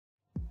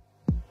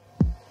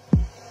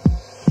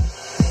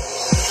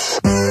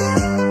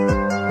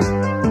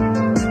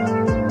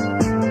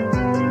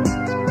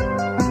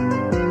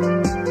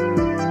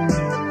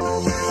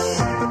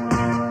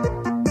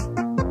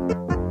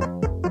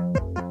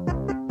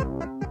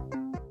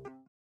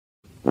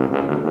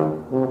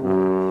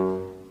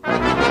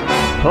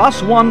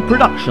Plus One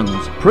Productions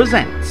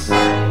presents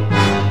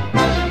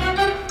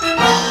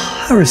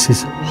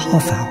Harris's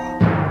Half Hour.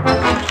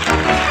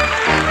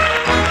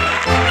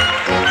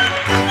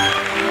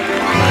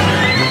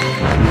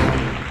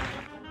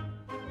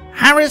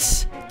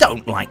 Harris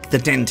don't like the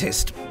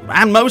dentist,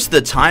 and most of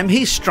the time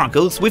he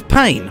struggles with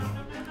pain.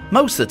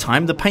 Most of the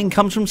time the pain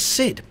comes from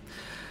Sid.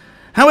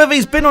 However,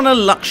 he's been on a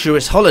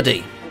luxurious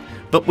holiday,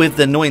 but with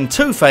the annoying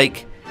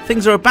toothache,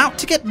 things are about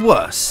to get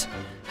worse,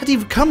 and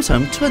he comes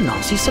home to a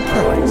nasty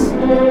surprise.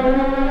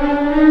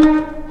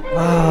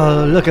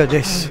 Oh, look at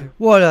this.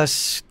 What a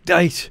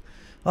state.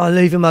 I'll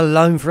leave him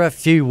alone for a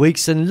few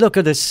weeks and look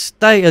at the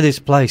state of this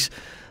place.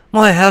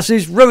 My house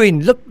is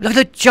ruined. Look at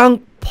the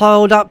junk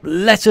piled up,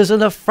 letters on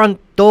the front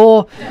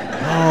door.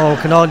 Oh,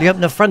 can hardly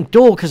open the front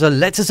door because of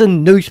letters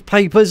and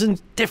newspapers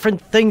and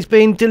different things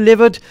being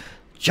delivered.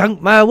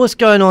 Junk mail, what's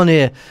going on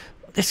here?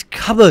 This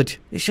cupboard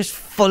is just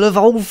full of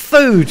old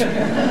food.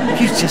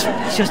 He's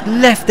just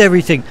left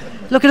everything.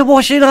 Look at the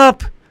washing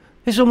up.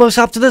 It's almost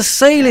up to the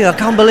ceiling. I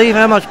can't believe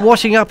how much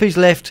washing up he's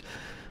left.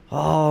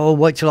 Oh,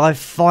 wait till I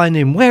find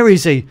him. Where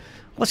is he?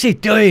 What's he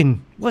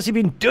doing? What's he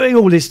been doing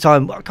all this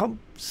time? I can't...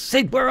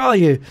 Sid, where are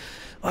you?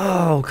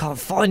 Oh, can't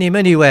find him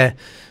anywhere.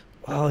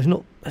 Oh, he's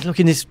not... Look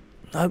in this...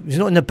 No, he's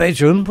not in the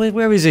bedroom.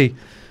 Where is he?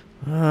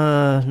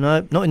 No,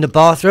 not in the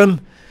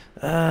bathroom.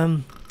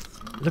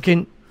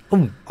 Looking...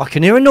 Oh, I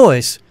can hear a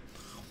noise.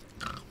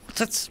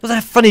 What's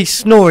that funny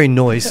snoring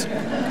noise?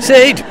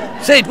 Sid!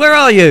 Sid, where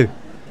are you?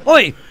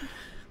 Oi!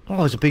 Oh,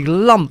 there's a big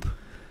lump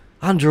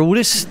under all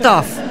this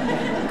stuff.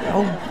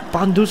 Old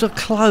bundles of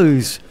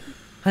clothes.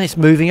 And it's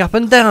moving up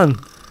and down.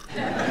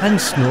 And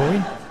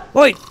snoring.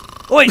 Oi!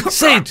 Oi!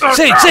 Sid!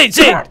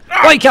 Sid!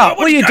 Wake up!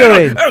 What are you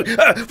doing?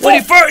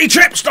 4:30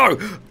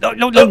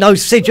 Chepstow! No,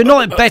 Sid, you're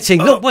not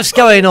betting. Look what's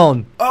going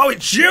on. Oh,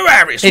 it's you,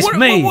 Harris. It's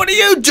me. What are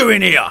you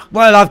doing here?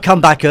 Well, I've come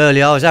back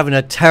early. I was having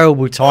a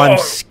terrible time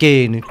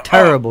skiing.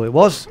 Terrible, it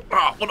was.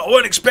 Oh, well, I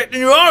weren't expecting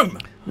you home.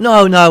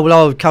 No, well,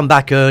 I would come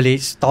back early.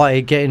 It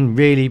started getting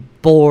really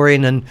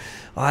boring and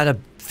I had a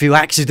few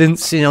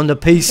accidents on the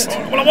piste.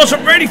 Well, I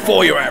wasn't ready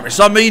for you, Harris.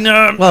 I mean,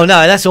 Well,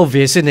 no, that's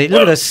obvious, isn't it?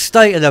 Look at the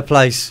state of the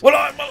place. Well,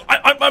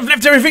 I've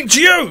left everything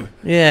to you.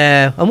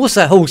 Yeah, and what's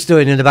that horse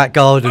doing in the back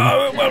garden?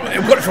 Well, we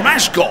got it from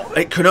Ascot.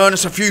 It can earn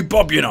us a few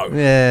bob, you know.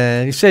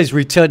 Yeah, it says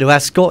return to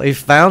Ascot if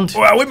found.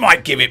 Well, we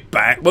might give it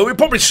back. Well, we'll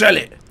probably sell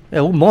it. Yeah,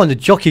 I wouldn't mind the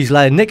jockey's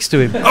laying next to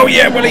him. Oh,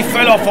 yeah, well, he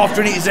fell off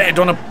after hitting his head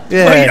on a...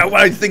 Yeah. Well, you know,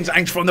 one of those things that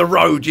hangs from the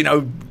road, you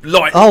know,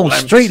 light Oh, lamps.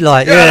 street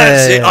light, yeah.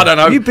 That's it, I don't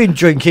know. You've been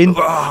drinking.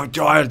 Oh,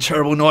 I had a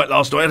terrible night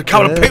last night. I had a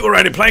couple of people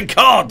around here playing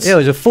cards. Yeah, it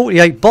was a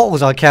 48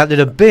 bottles I counted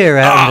of beer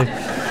out.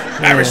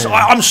 Harris,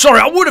 I'm sorry.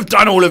 I would have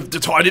done all of the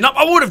tidying up.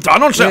 I would have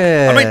done. Honestly,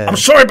 Yeah. I mean, I'm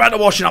sorry about the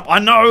washing up. I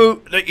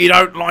know that you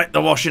don't like the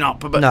washing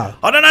up, but No.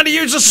 I don't know how to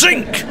use a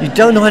sink. You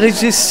don't know how to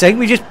use this sink?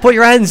 We just put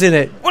your hands in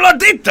it. Well, I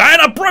did that.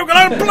 I broke a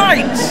load of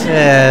plates.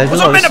 Yeah.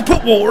 Was I meant to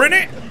put water in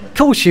it? Of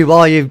course you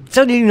are. You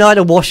don't even know how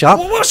to wash up.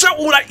 Well, what's that,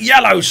 all that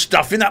yellow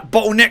stuff in that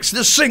bottle next to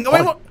the sink? I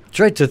mean, I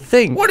dread to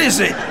think. what is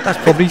it? That's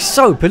probably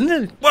soap, isn't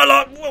it?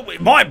 Well, it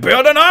might be.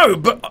 I don't know,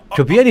 but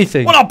Could be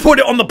anything. well, I put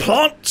it on the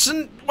plants,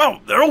 and well,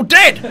 they're all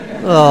dead.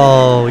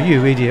 Oh,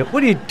 you idiot.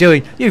 What are you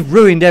doing? You've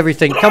ruined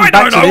everything. Well, Come I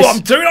back don't to know this. what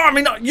I'm doing. I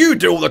mean, you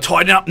do all the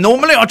tidying up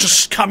normally. I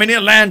just come in here,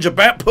 lounge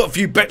about, put a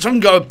few bets on,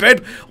 go to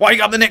bed,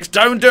 wake up the next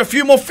day and do a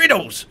few more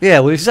fiddles. Yeah,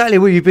 well, exactly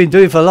what you've been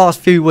doing for the last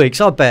few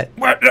weeks, I bet.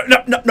 Well,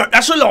 no,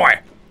 that's a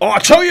lie. Oh, I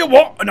tell you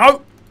what,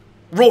 no,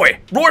 Roy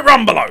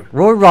Rumbelow.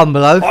 Roy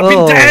Rumbelow. I've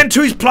been down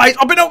to his place.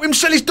 I've been helping him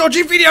sell his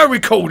dodgy video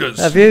recorders.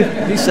 Have you?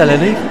 You sell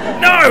any?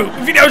 No,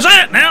 the video's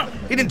out now.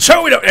 He didn't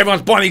tell me that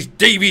everyone's buying these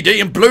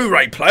DVD and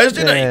Blu-ray players,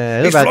 did Yeah,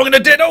 he? He's look at- flogging a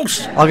dead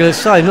horse. I'm going to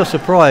say, I'm not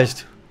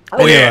surprised.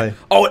 Oh, yeah. Anyway.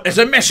 Oh, there's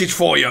a message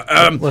for you.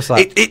 What's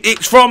that?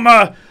 It's from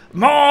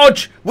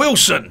Marge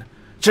Wilson.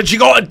 Said she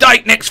got a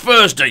date next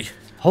Thursday.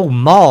 Oh,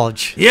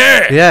 Marge.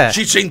 Yeah. Yeah.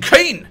 She seemed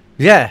keen.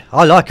 Yeah,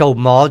 I like old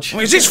Marge.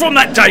 Well, is this from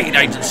that dating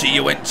agency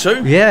you went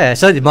to? Yeah,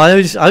 so my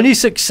only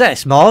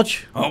success,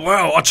 Marge. Oh,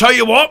 well, I'll tell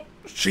you what.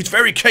 She's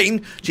very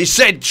keen. She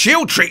said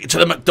she'll treat you to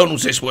the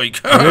McDonald's this week.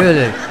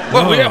 Really?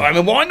 Well, Oh. yeah, I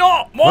mean, why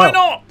not? Why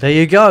not? There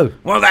you go.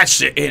 Well, that's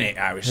it, innit,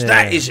 Harris? Yeah.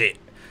 That is it.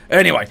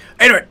 Anyway,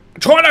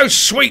 try those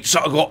sweets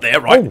that I got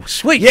there, right? Oh,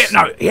 sweets?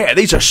 Yeah,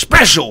 these are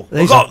special. I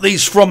These got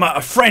these from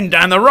a friend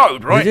down the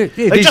road, right? Yeah,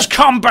 They these- just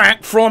come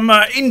back from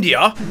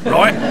India,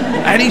 right?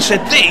 And he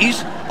said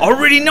these are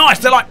really nice.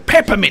 They're like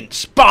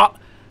peppermints, but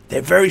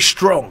they're very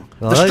strong.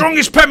 The Right.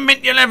 strongest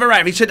peppermint you'll ever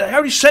have. He said they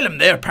only sell them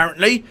there,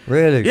 apparently.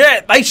 Really?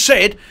 Yeah, they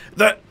said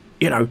that,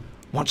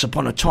 once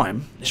upon a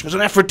time, this was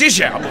an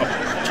aphrodisiac.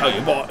 I'll tell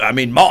you what, I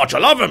mean, Marge, I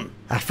love them.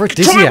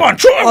 Aphrodisiac.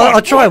 Try one.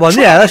 I'll try one.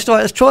 Yeah, let's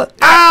try it.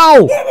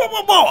 Ow!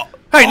 What?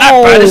 Ain't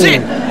that bad, is it?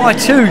 My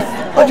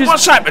tooth.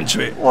 What's happened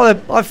to it? Well,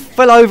 I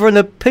fell over in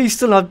the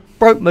piste and I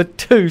broke my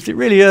tooth. It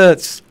really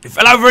hurts. It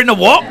fell over in the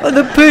what? And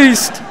the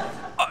piste.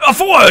 I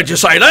thought I heard you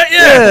say that,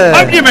 yeah.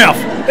 Yeah. Open your mouth.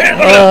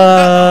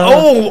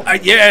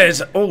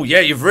 Yes. Oh, yeah,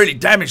 you've really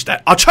damaged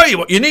that. I'll tell you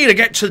what, you need to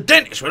get to the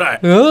dentist with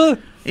that. Huh?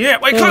 Yeah,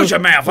 well, close your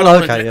mouth. I well,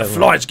 don't want to okay, let the yeah,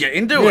 flies get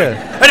in, do we?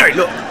 Yeah. Anyway,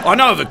 look, I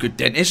know of a good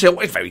dentist.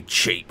 It's very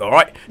cheap, all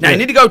right? Now, Yeah. you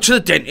need to go to the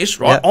dentist,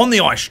 right, Yeah. on the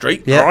high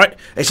street, Yeah. all right?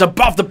 It's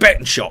above the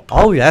betting shop.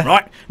 Oh, yeah.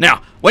 Right?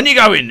 Now, when you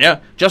go in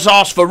there, just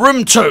ask for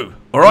room 2,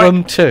 all right?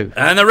 Room 2.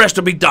 And the rest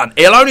will be done.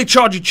 He'll only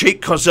charge you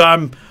cheap because,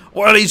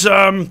 well, he's,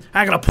 how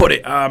can I put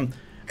it?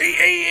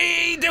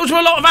 He deals with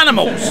a lot of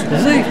animals. Is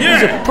he? Yeah.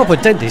 He's a proper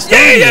dentist. Yeah,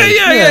 isn't he?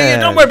 yeah.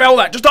 Don't worry about all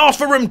that. Just ask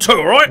for room 2,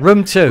 all right?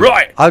 Room 2.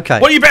 Right. Okay.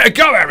 Well, you better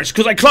go, Harris,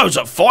 because they close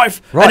at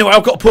 5. Right. Anyway,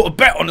 I've got to put a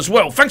bet on as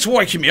well. Thanks for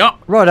waking me up.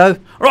 Righto.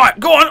 Right,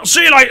 go on. I'll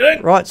see you later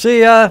then. Right,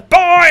 see ya.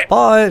 Bye.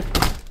 Bye.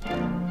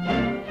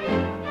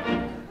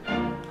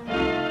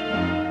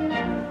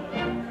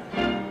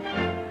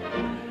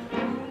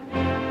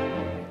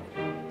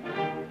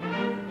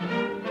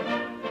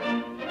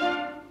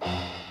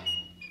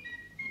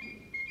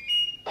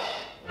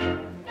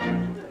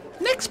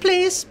 Next,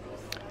 please.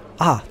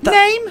 Ah,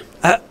 Name?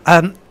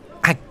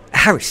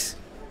 Harris.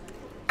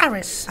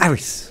 Aris.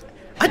 Harris.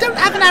 I don't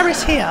have an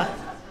Aris here.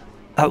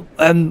 Oh,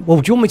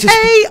 well, do you want me to...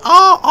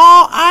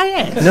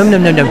 A-R-R-I-S.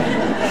 No.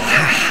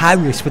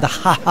 Harris with a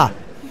ha.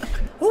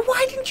 Well,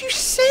 why didn't you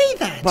say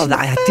that Well, in the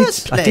I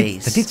first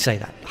did place? say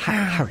that.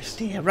 Harris.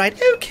 Dear, right,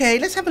 okay,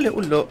 let's have a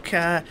little look.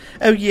 Oh,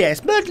 yes,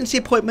 emergency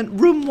appointment,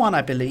 room 1,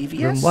 I believe,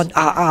 yes? Room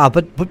 1.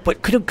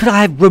 But could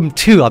I have room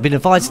 2? I've been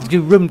advised to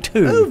do room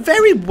 2. Oh,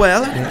 very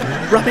well.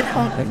 Rub it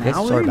on Yes,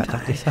 now, sorry won't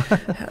about I?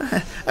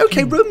 that.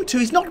 Okay, room 2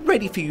 is not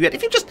ready for you yet.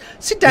 If you just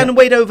sit down and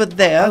wait over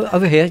there. Oh,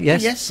 over here,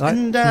 yes. Yes, Right.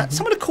 and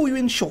someone will call you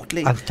in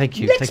shortly. Oh, thank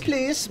you. Next, thank you.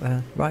 please.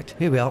 Right,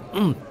 here we are.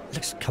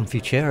 Looks a comfy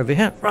chair over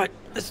here. Right,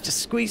 let's just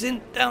squeeze in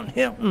down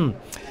here.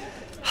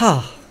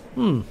 Hello.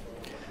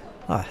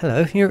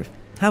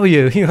 How are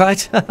you? You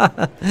right?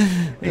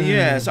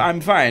 Yes, I'm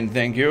fine,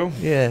 thank you.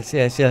 yes.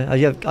 Yeah.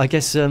 I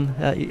guess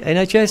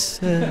NHS.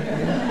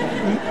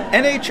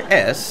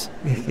 NHS?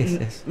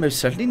 Yes. Most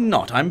certainly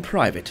not. I'm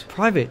private.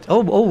 Private.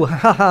 Oh.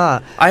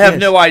 Ha. I have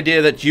Yes. no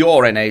idea that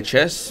you're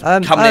NHS.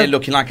 Coming here um,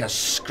 looking like a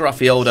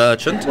scruffy old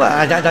urchin. Well,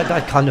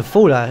 I can't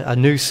afford a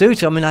new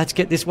suit. I mean, I had to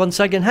get this one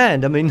second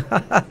hand. I mean,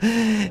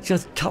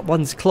 just cut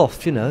one's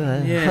cloth, you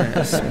know.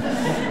 Yes.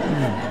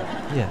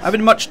 Yes.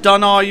 Having much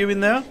done, are you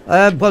in there?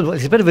 Well,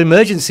 it's a bit of an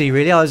emergency,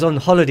 really. I was on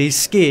holiday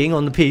skiing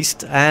on the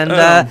piste and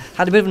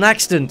had a bit of an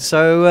accident,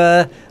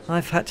 so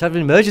I've had to have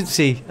an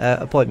emergency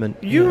appointment.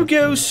 You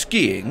go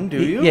skiing,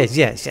 do you?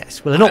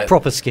 Yes. Well, they're not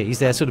proper skis.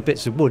 They're sort of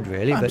bits of wood,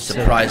 really. I'm but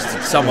surprised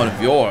that someone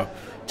of your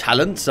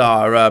talents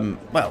are,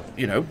 well,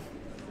 you know,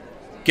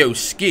 go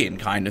skiing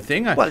kind of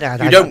thing. Well,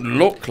 you don't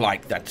look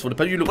like that sort of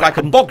person. You look like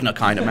a Bognor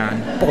kind of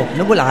man.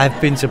 Bognor. Well, I've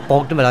been to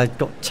Bognor, but I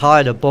got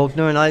tired of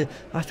Bognor, and I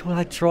thought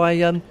I'd try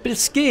a bit of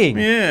skiing.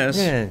 Yes.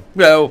 Yeah.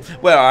 Well,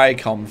 where I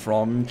come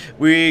from,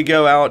 we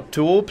go out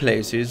to all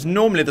places.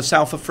 Normally the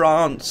south of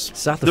France.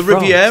 South of the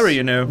France. Riviera,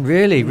 you know.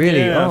 Really.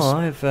 Yes. Oh,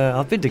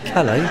 I've been to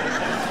Calais.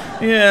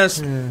 Yes.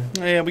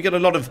 Yeah, we get a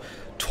lot of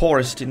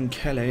tourists in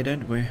Calais,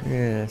 don't we?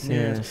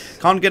 Yes.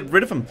 Can't get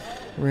rid of them.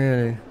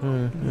 Really?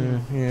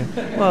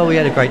 Yeah. Well, we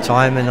had a great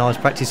time, and I was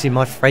practicing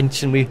my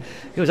French, and it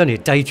was only a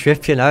day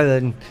trip, you know,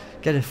 and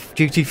get a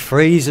duty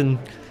freeze and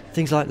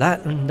things like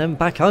that, and then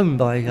back home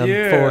by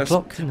 4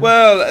 o'clock. You know.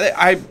 Well,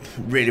 I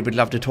really would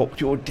love to talk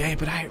to you all day,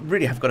 but I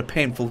really have got a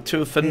painful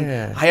tooth, and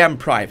Yeah. I am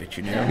private,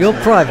 you know. You're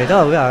private?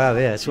 Oh,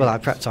 yes. Well,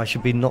 perhaps I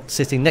should be not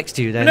sitting next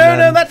to you then.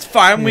 No, that's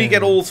fine. We yeah.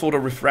 get all sort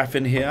of riffraff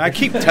in here. I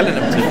keep telling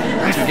them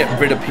to get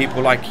rid of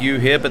people like you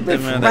here, but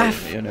then,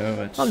 Riff-raff? you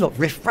know, it's... I'm not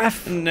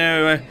riff-raff.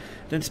 No, I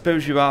don't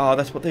suppose you are.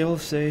 That's what they all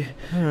say.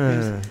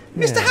 Mr.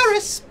 Yes.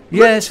 Harris,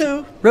 Yes.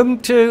 room 2. Room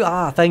 2.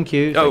 Thank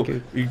you. Oh, Thank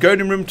you. you're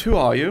going in room 2,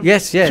 are you?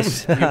 Yes.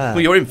 Well,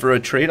 you're in for a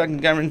treat. I can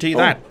guarantee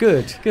that. Oh,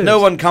 good. No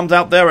one comes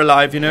out there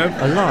alive, you know.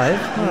 Alive?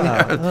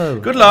 Oh.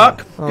 Good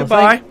luck. Oh,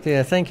 Goodbye.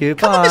 Thank you.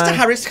 Come on, Bye. Mr.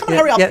 Harris, come on, Yeah,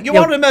 hurry up. yeah, You yeah.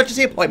 are an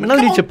emergency appointment. No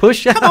Come need on. to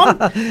push. Come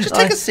on, just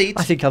take a seat.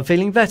 I think I'm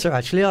feeling better,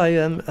 actually.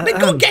 Then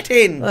go get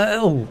in.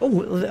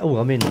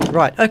 I'm in.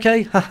 Right,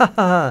 okay.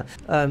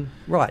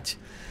 Right.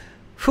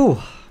 Whew.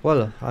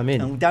 Well, I'm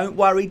in. Oh, don't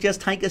worry, just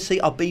take a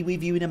seat. I'll be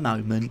with you in a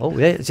moment. Oh,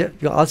 yeah.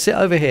 I'll sit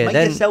over here Make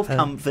then. yourself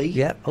comfy.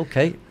 Yeah,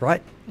 okay.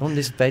 Right. On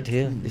this bed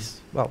here.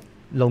 This,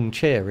 long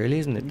chair, really,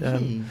 isn't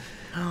it?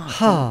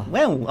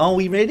 Well, are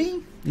we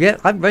ready? Yeah,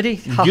 I'm ready.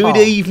 Good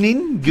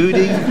evening. Good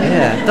evening.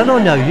 Yeah. Don't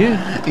I know you?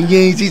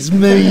 Yes, it's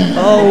me.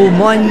 Oh,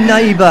 my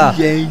neighbour.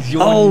 Yes,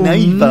 your Oh,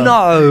 neighbour.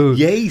 no.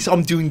 Yes,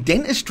 I'm doing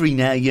dentistry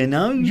now, you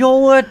know.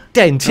 You're a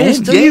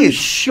dentist? Oh, Are you yes.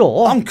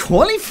 sure? I'm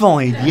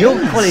qualified, yes.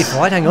 You're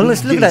qualified. Hang on,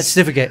 let's look at that Yes.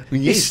 certificate.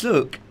 Yes,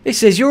 look. It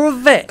says you're a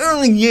vet.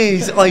 Oh,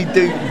 yes, I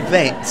do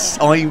vets.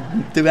 I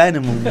do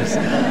animals.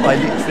 I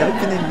literally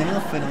open their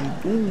mouth and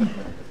I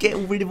get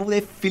rid of all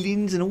their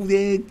fillings and all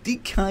their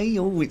decay.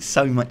 Oh, it's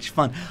so much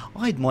fun.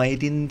 I had my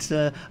head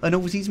into an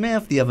Aussie's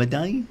mouth the other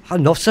day.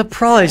 I'm not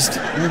surprised.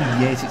 Oh,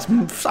 yes, it's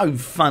so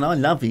fun. I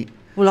love it.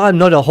 Well, I'm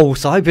not a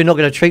horse. I hope you're not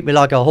going to treat me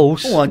like a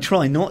horse. Oh, I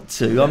try not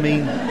to. I mean,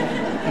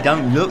 you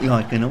don't look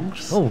like an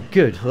horse. Oh,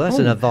 good. Well, that's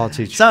an Oh.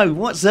 advantage. So,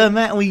 what's the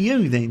matter with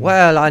you then?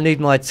 Well, I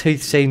need my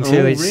teeth seen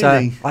to. Oh, It's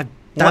really? I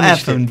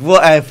damaged it.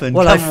 What happened?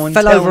 Well, Come I on,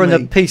 fell tell over in me. a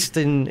piece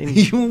in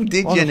You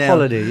did on you now?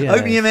 holiday, yeah.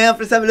 Open your mouth.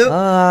 Let's have a look.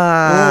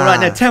 Ah. All right,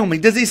 now tell me,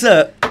 does this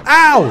hurt?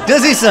 Ow!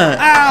 Does this hurt?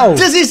 Ow!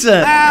 Does this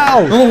hurt?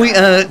 Ow! Oh, it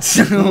hurts.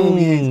 Oh,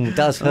 yes.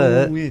 Does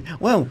hurt. Oh, yeah.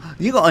 Well,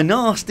 you got a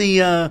nasty,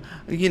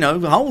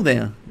 hole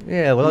there.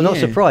 Yeah, well, I'm not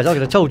Yeah. surprised. I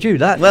could have told you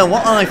that. Well,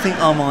 what I think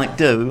I might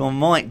do, I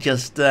might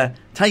just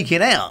take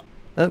it out.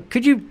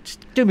 Could you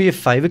do me a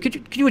favour?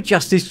 Could you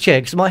adjust this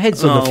chair? 'Cause my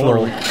head's on the floor.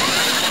 all right.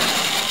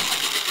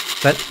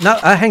 But no,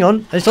 hang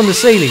on. It's on the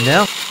ceiling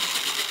now.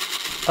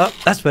 Oh,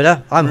 that's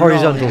better. I'm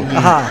horizontal. Right.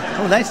 Aha.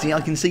 Oh, that's it.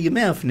 I can see your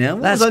mouth now.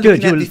 What That's was I good.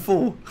 looking at You-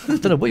 before? I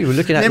don't know what you were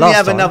looking at Let last me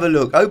have time. another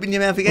look. Open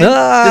your mouth again.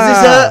 Ah. Does this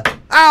hurt?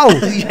 Ow!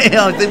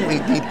 Yeah, I think we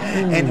did.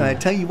 Anyway, I'll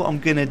tell you what I'm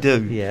going to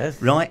do.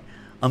 Yes. Right?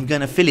 I'm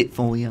going to fill it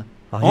for you.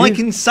 Are I you?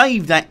 can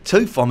save that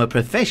tooth. I'm a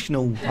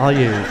professional. Are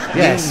you?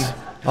 Yes.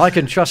 I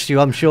can trust you,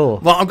 I'm sure.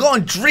 Well, I've got to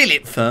drill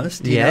it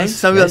first. You know? Yes,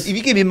 So yes. if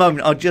you give me a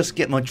moment, I'll just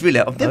get my drill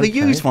out. I've never Okay.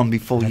 used one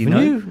before, you Haven't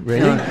know. you?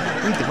 Really? No.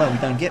 We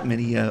don't get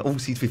many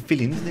horses with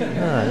fillings, do we?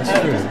 Ah, that's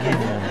true.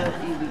 Here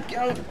we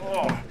go.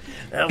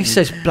 Oh, He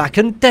says Black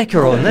and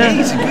Decker on yeah, there.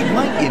 he's a good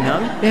mate, you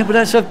know. Yeah, but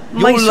that's a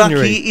You're lucky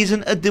masonry. it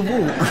isn't a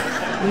DeWalt.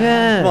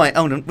 Yeah. Right,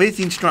 hold on. Where's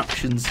the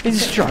instructions?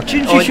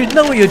 Instructions. I- You should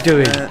know what you're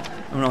doing.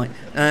 All right.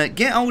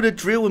 Get hold of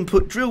drill and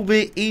put drill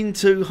bit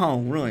into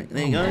hole. Right,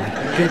 there you go.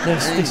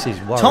 Goodness, this is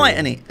worrying.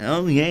 Tighten it.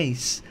 Oh,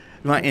 yes.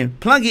 Right, here.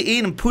 Plug it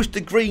in and push the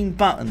green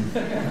button.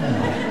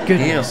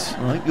 Goodness.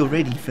 Here. Right, you're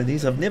ready for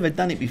this. I've never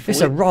done it before.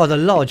 It's a rather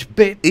large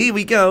bit. Here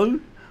we go.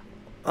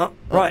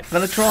 Right.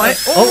 Gonna try it.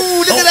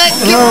 Oh, look at that.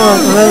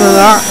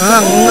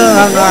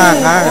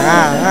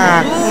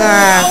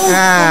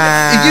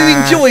 Are you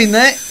enjoying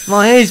that?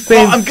 My hair's Oh,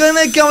 been. I'm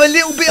gonna go a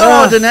little bit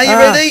harder now. You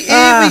ready?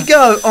 Here we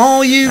go.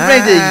 Are you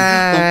ready?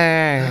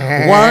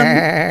 Oh,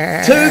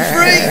 1, 2, 3.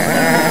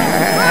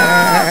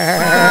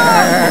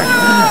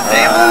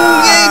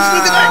 Oh, yes,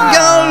 look at that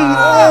go.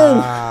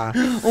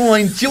 Oh, I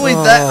enjoyed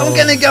that. I'm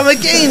going to go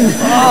again.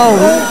 Oh,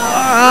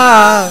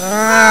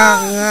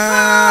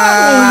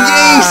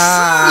 yes,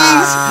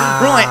 yes.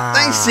 Right,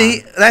 that's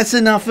it. That's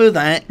enough of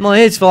that. My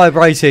head's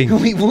vibrating.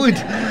 We would.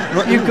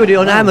 Right, You've got it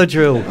on hammer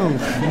drill. Oh,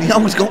 the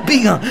hole's got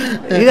bigger.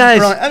 Yes.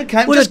 Right, okay,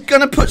 I'm What just a-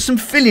 going to put some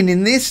filling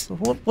in this.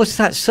 What's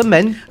that?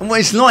 Cement? And what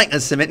it's like a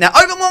cement. Now,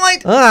 open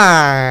wide.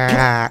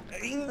 Ah.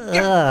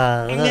 I'm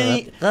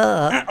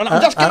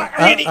just going to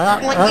hit it.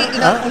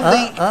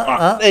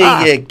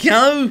 There you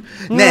go.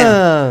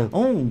 Now,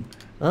 oh,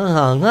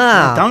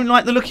 I don't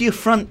like the look of your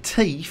front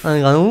teeth.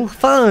 Oh,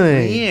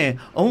 fine. Yeah.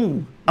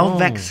 Oh,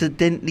 I've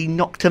accidentally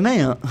knocked them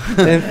out. Must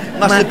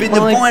have been the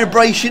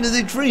vibration of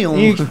the drill.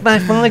 You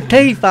smashed my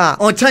teeth up.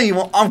 I'll tell you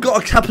what, I've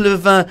got a couple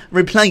of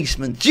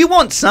replacements. Do you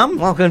want some?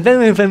 I can do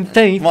with them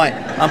teeth. Right,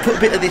 I'll put a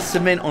bit of this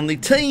cement on the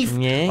teeth.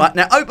 Yeah. Right,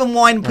 now open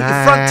wide and put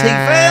your front teeth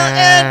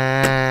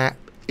out.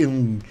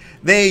 And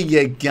there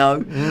you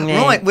go.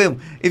 Yeah. Right, well,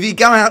 if you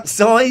go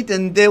outside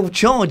and they'll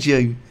charge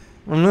you.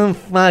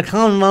 I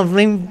can't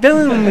been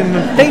doing with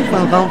my teeth.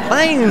 I can't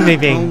find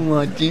anything.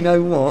 Oh, do you know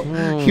what?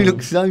 You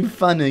look so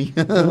funny.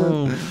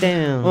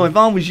 Damn. Oh, if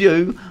I was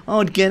you,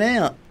 I'd get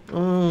out.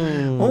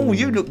 Mm. Oh,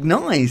 you look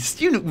nice.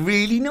 You look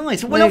really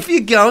nice. Well, Where- off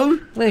you go.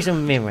 Where's a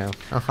mirror?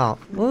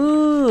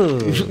 Ooh.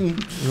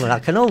 You're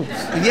like an horse.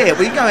 Yeah,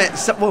 we go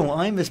outside. Well,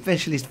 I'm a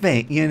specialist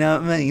vet, you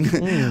know what I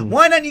mean?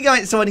 Why don't you go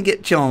outside and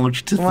get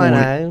charged for Why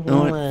it? no?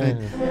 All right.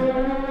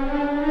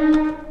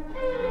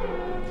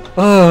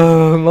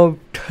 Oh, my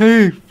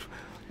teeth.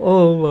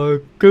 Oh, my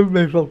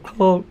goodness, I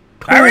can't.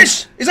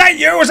 Harris, is that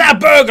you or is that a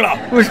burglar?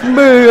 It's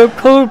me, I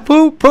can't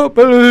poop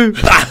properly.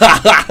 Look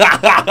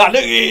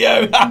at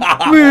you.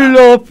 We're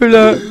laughing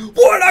at.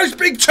 What are those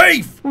big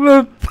teeth?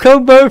 I've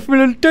come back from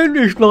the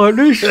dentist like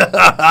this.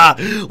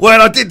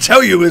 Well, I did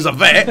tell you he was a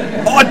vet.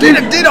 Oh, I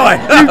didn't, did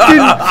I? You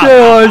didn't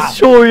say I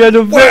saw you had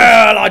a vet.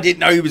 Well, I didn't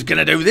know he was going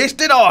to do this,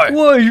 did I?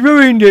 What, he's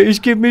ruined it. He's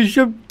given me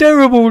some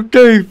terrible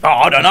teeth. Oh,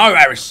 I don't know,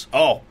 Harris.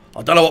 Oh,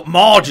 I don't know what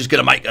Marge is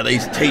going to make of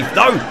these teeth,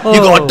 though. You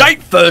got a Oh.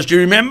 date first, you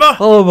remember?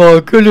 Oh, my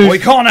goodness. We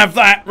can't have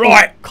that.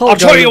 Right, Can't I'll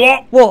tell go. you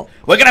what. What?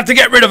 We're going to have to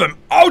get rid of them.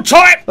 Hold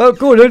tight. Oh,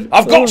 go on then.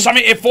 I've got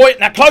something here for you.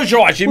 Now close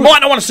your eyes. You might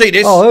not want to see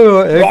this. Oh, all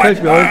right, yeah, Right,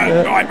 close my eyes,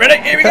 yeah. right, ready?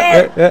 Here we go.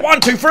 Yeah.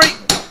 1, 2, 3. There we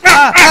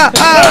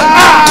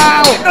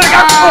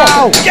go.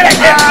 Oh, get it.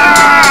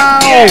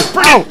 Yeah,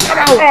 brilliant.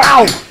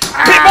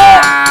 Bit more.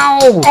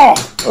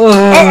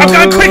 Oh, I'm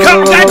going quicker.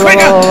 I'm going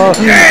quicker.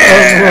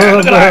 Yeah,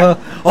 look at that.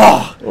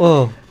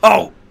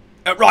 Oh.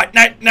 Right,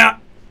 now,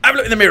 have a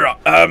look in the mirror.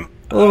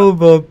 Oh,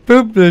 my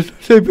goodness.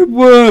 It's even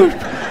worse.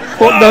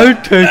 What, no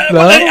teeth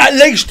now? At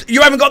least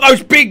you haven't got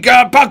those big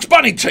Bugs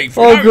Bunny teeth.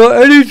 You I've know?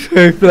 got any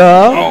teeth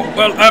now. Oh,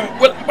 well,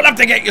 we'll have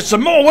to get you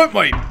some more, won't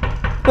we?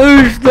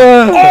 Who's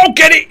that? Oh,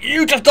 get it!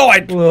 You just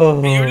died.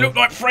 Oh. You look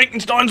like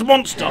Frankenstein's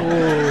monster.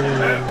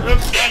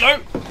 Hello.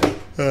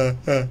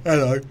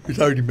 Hello, it's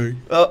only me.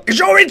 It's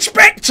your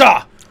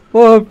inspector.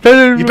 Well, I'm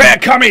telling You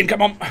better come in.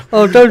 Come on.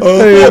 Oh, don't I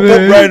say popped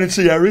me. round and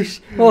see Harris.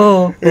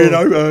 Oh,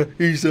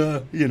 He's,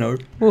 oh.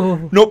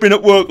 not been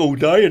at work all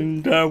day,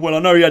 and, well, I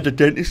know he had the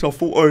dentist. I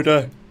thought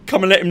I'd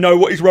come and let him know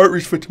what his rota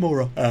is for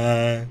tomorrow.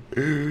 Hello,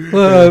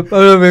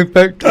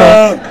 Inspector.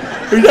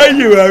 Is that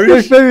you,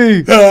 Harris? It's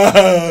me.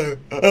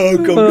 Oh,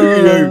 God, look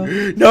at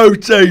you. No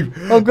teeth.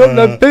 I've got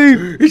no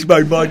teeth. It's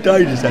made my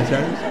day, this has,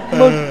 Harris.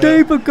 My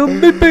teeth have gone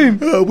missing.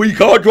 Well, you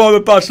can't drive a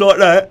bus like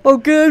that. I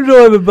can't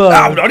drive a bus.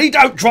 Hold on, he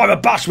don't drive a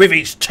bus with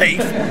his teeth.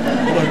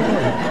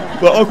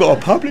 But I've got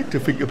a public to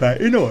think about,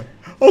 you know.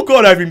 I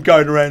can't have him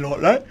going around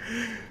like that.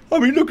 I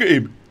mean, look at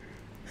him.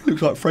 He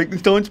looks like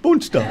Frankenstein's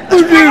monster.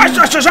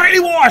 That's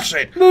exactly what I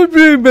said. Not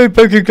really, me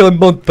picking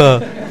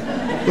monster.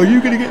 Are you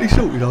going to get this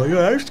sorted, are you,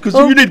 Harris? Because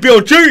you need to be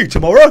on duty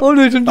tomorrow. Oh,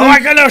 listen to I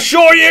can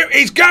assure you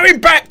he's going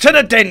back to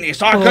the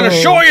dentist. I can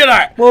assure you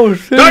that. Oh,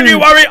 see. Don't you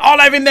worry, I'll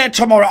have him there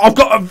tomorrow. I've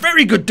got a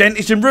very good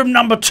dentist in room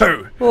number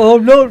 2. Oh,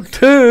 not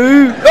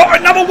 2. All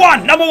right, number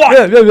 1.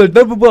 Yeah,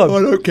 number 1.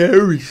 I don't care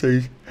who he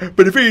sees.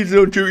 But if he's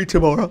on duty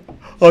tomorrow,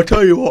 I'll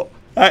tell you what,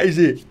 that is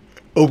it.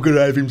 I'm going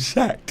to have him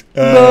sacked.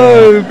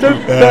 No,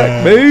 don't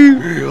sack me.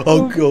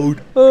 Oh,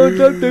 God. Oh,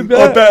 don't do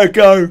that. I better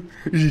go.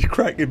 This is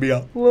cracking me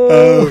up.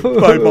 Whoa.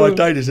 Made my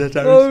day, does that,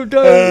 Harris? Oh,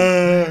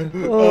 don't.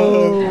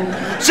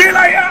 See you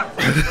later.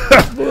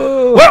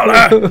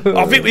 Well,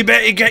 I think we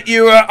better get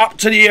you up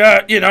to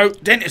the,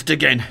 dentist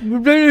again.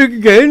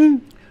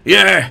 Again?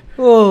 Yeah.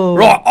 Oh.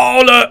 Right,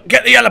 I'll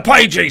get the yellow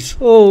pages.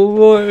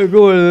 Oh, right,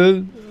 go on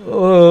then.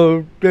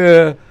 Oh,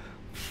 dear.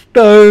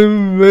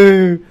 Stone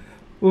me.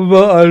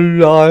 What a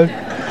life.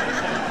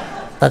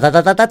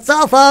 That's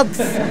all, folks.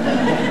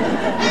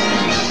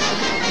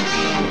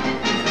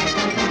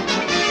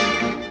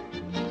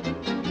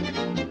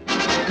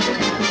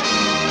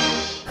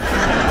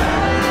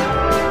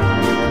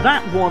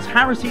 That was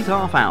Harris's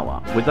Half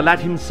Hour with the lad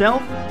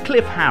himself,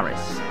 Cliff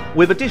Harris,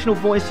 with additional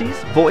voices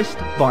voiced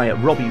by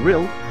Robbie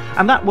Rill,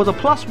 and that was a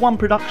 +1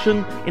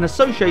 production in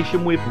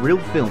association with Rill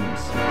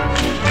Films.